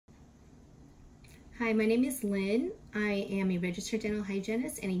Hi, my name is Lynn. I am a registered dental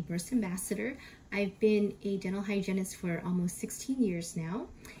hygienist and a burst ambassador. I've been a dental hygienist for almost 16 years now,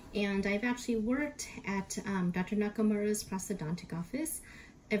 and I've actually worked at Dr. Nakamura's prosthodontic office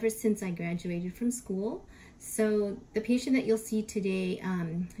ever since I graduated from school. So the patient that you'll see today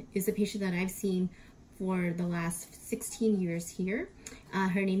is a patient that I've seen for the last 16 years here.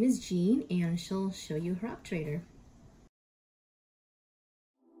 Her name is Jean, and she'll show you her obturator.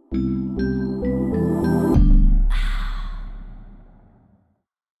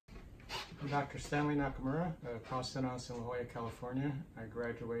 I'm Dr. Stanley Nakamura, a prosthodontist in La Jolla, California. I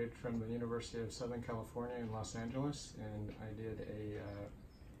graduated from the University of Southern California in Los Angeles, and I did a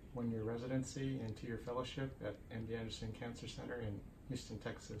one-year residency and 2-year fellowship at MD Anderson Cancer Center in Houston,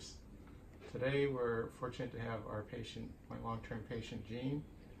 Texas. Today we're fortunate to have our patient, my long-term patient Jean,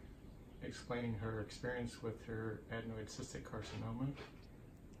 explaining her experience with her adenoid cystic carcinoma,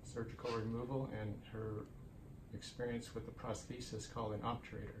 surgical removal, and her experience with the prosthesis called an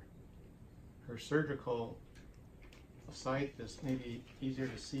obturator. Her surgical site is maybe easier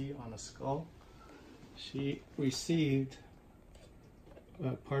to see on a skull. She received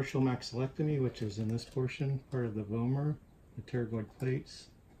a partial maxillectomy, which is in this portion, part of the vomer, the pterygoid plates,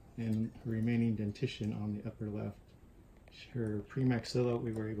 and her remaining dentition on the upper left. Her premaxilla,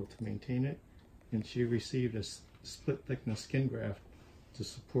 we were able to maintain it, and she received a split thickness skin graft to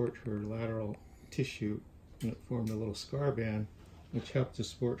support her lateral tissue, and it formed a little scar band which helped to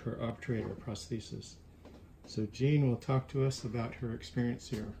support her obturator prosthesis. So Jean will talk to us about her experience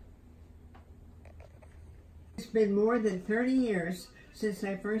here. It's been more than 30 years since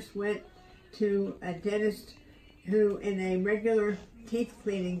I first went to a dentist who, in a regular teeth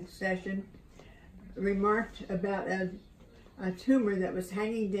cleaning session, remarked about a tumor that was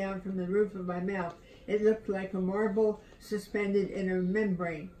hanging down from the roof of my mouth. It looked like a marble suspended in a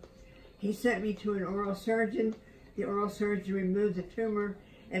membrane. He sent me to an oral surgeon. The oral surgeon removed the tumor.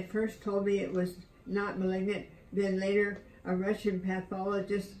 At first told me it was not malignant. Then later a Russian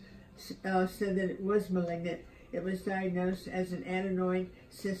pathologist said that it was malignant. It was diagnosed as an adenoid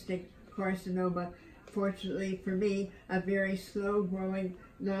cystic carcinoma. Fortunately for me, a very slow growing,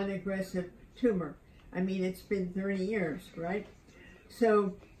 non-aggressive tumor. I mean, it's been 30 years, right?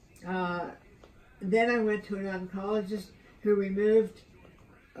 So then I went to an oncologist who removed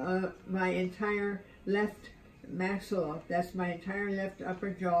my entire left maxilla. That's my entire left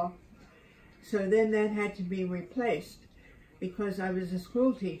upper jaw. So then that had to be replaced because I was a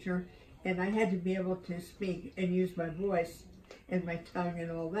school teacher and I had to be able to speak and use my voice and my tongue and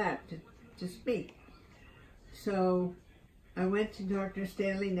all that to speak. So I went to Dr.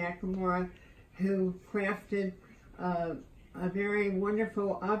 Stanley Nakamura, who crafted a very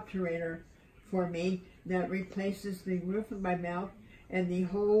wonderful obturator for me that replaces the roof of my mouth and the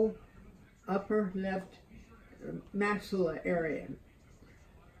whole upper left maxilla area.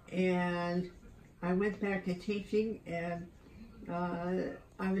 And I went back to teaching, and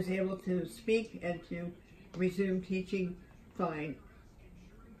I was able to speak and to resume teaching fine.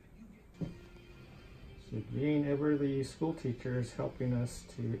 So Jean, ever the school teacher, is helping us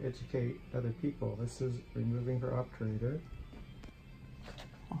to educate other people. This is removing her obturator.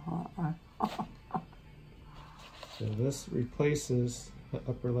 So this replaces the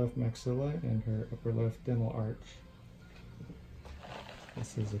upper left maxilla and her upper left dental arch.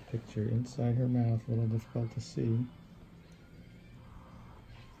 This is a picture inside her mouth, a little difficult to see.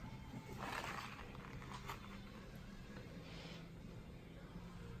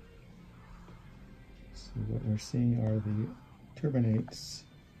 So what we're seeing are the turbinates,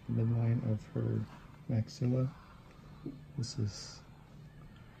 midline of her maxilla. This is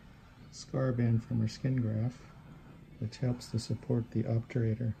scar band from her skin graft, which helps to support the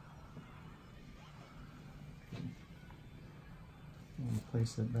obturator. And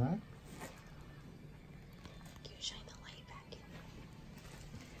place it back. Can you shine the light back in?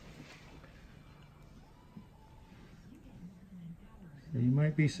 So you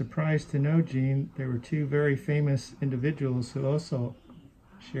might be surprised to know, Jean, there were 2 very famous individuals who also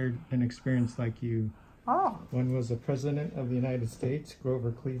shared an experience like you. Oh. One was the President of the United States,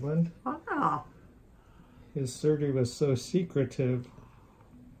 Grover Cleveland. Oh. His surgery was so secretive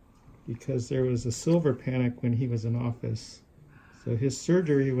because there was a silver panic when he was in office. So his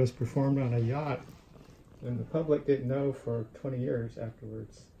surgery was performed on a yacht, and the public didn't know for 20 years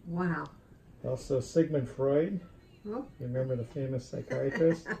afterwards. Wow. Also, Sigmund Freud, Oh. you remember the famous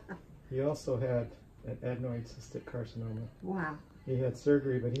psychiatrist? He also had an adenoid cystic carcinoma. Wow. He had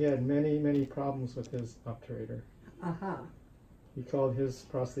surgery, but he had many, many problems with his obturator. Uh-huh. He called his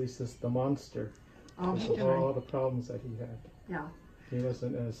prosthesis the monster. Oh, Because of all the problems that he had. yeah. He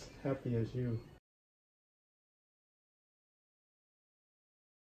wasn't as happy as you.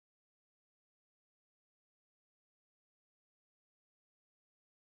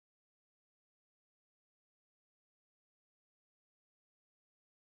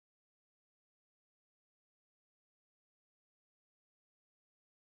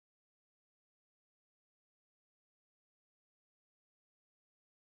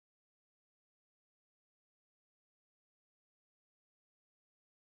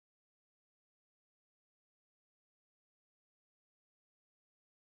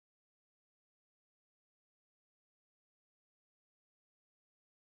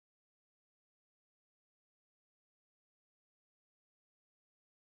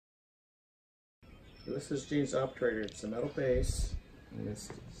 This is Jean's Obturator. It's a metal base, and it's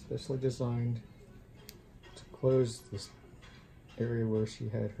specially designed to close this area where she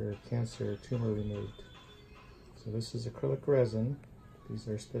had her cancer tumor removed. So this is acrylic resin. These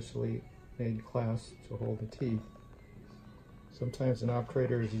are specially made clasps to hold the teeth. Sometimes an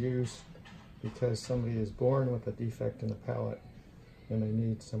obturator is used because somebody is born with a defect in the palate and they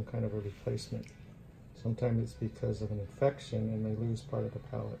need some kind of a replacement. Sometimes it's because of an infection and they lose part of the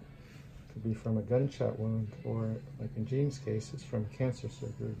palate. It could be from a gunshot wound, or like in Jean's case, it's from cancer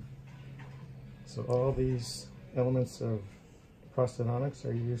surgery. So all these elements of prosthodontics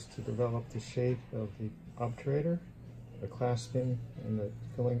are used to develop the shape of the obturator, the clasping, and the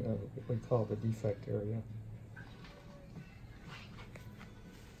filling of what we call the defect area.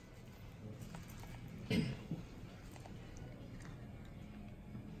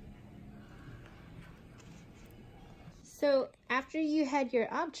 So after you had your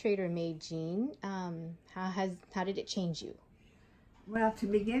obturator made, Jean, how did it change you? Well, to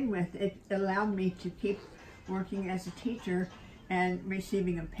begin with, it allowed me to keep working as a teacher and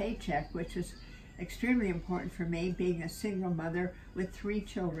receiving a paycheck, which was extremely important for me, being a single mother with 3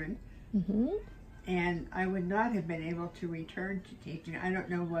 children. Mm-hmm. And I would not have been able to return to teaching. I don't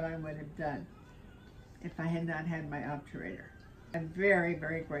know what I would have done if I had not had my obturator. I'm very,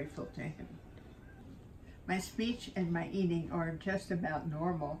 very grateful to him. My speech and my eating are just about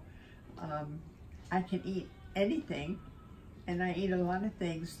normal. I can eat anything, and I eat a lot of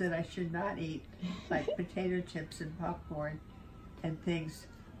things that I should not eat, like potato chips and popcorn and things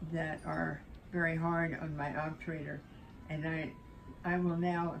that are very hard on my obturator. And I will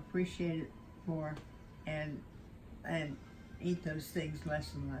now appreciate it more and eat those things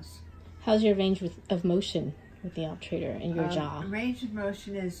less and less. How's your range of motion with the obturator and your jaw? Range of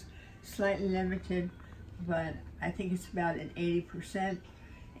motion is slightly limited, but I think it's about an 80%,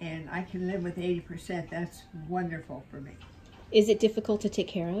 and I can live with 80%. That's wonderful for me. Is it difficult to take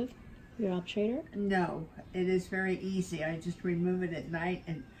care of, your obturator? No, it is very easy. I just remove it at night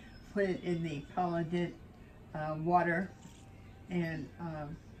and put it in the Palatal water and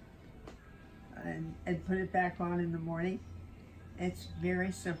put it back on in the morning. It's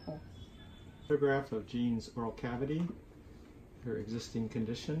very simple. Photograph of Jean's oral cavity, her existing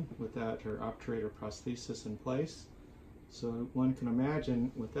condition without her obturator prosthesis in place. So one can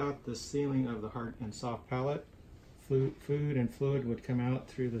imagine, without the sealing of the hard and soft palate, food and fluid would come out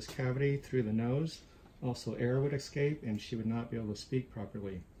through this cavity, through the nose. Also air would escape and she would not be able to speak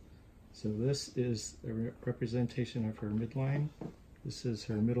properly. So this is a representation of her midline. This is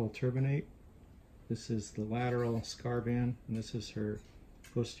her middle turbinate. This is the lateral scar band, and this is her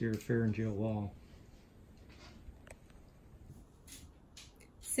posterior pharyngeal wall.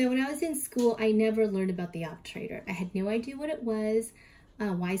 So when I was in school, I never learned about the obturator. I had no idea what it was,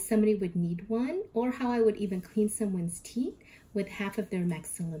 why somebody would need one, or how I would even clean someone's teeth with half of their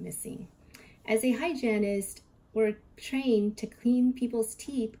maxilla missing. As a hygienist, we're trained to clean people's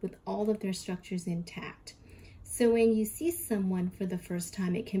teeth with all of their structures intact. So when you see someone for the first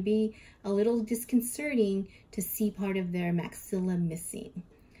time, it can be a little disconcerting to see part of their maxilla missing.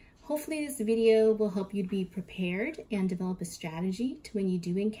 Hopefully this video will help you be prepared and develop a strategy to when you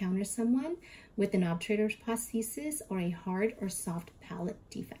do encounter someone with an obturator prosthesis or a hard or soft palate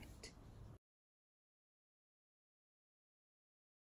defect.